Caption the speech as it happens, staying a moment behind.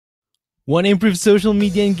Want to improve social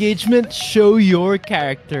media engagement? Show your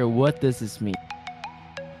character. What does this mean?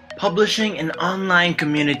 Publishing in online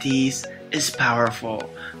communities is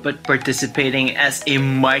powerful, but participating as a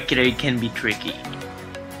marketer can be tricky.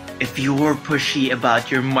 If you're pushy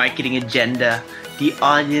about your marketing agenda, the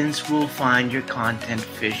audience will find your content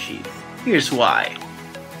fishy. Here's why.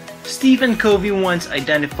 Stephen Covey once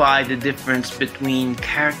identified the difference between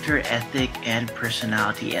character ethic and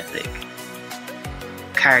personality ethic.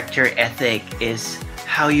 Character ethic is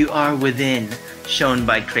how you are within, shown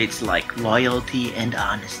by traits like loyalty and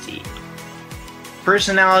honesty.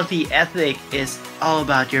 Personality ethic is all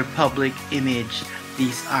about your public image.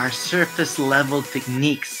 These are surface level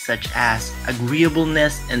techniques such as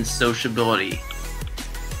agreeableness and sociability.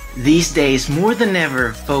 These days, more than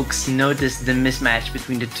ever, folks notice the mismatch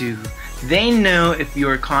between the two. They know if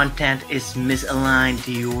your content is misaligned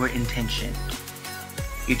to your intention.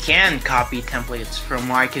 You can copy templates from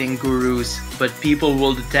marketing gurus, but people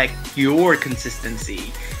will detect your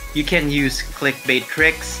consistency. You can use clickbait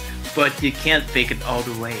tricks, but you can't fake it all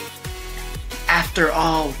the way. After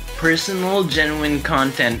all, personal, genuine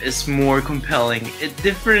content is more compelling. It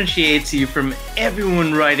differentiates you from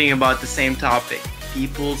everyone writing about the same topic.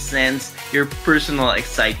 People sense your personal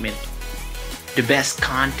excitement. The best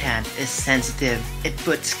content is sensitive. It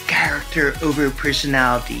puts character over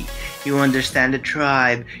personality. You understand the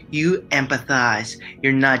tribe. You empathize.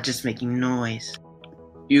 You're not just making noise.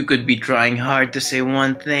 You could be trying hard to say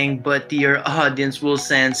one thing, but your audience will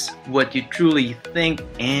sense what you truly think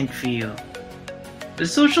and feel. The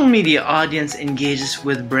social media audience engages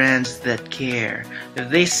with brands that care. If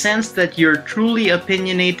they sense that you're truly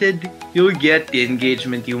opinionated, you'll get the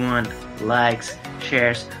engagement you want. Likes,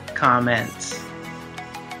 shares, comments.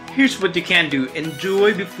 Here's what you can do.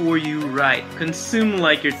 Enjoy before you write. Consume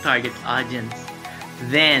like your target audience.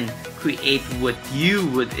 Then, create what you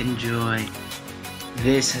would enjoy.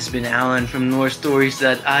 This has been Alan from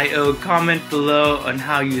NorthStories.io. Comment below on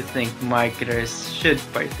how you think marketers should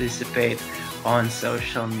participate on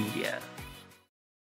social media.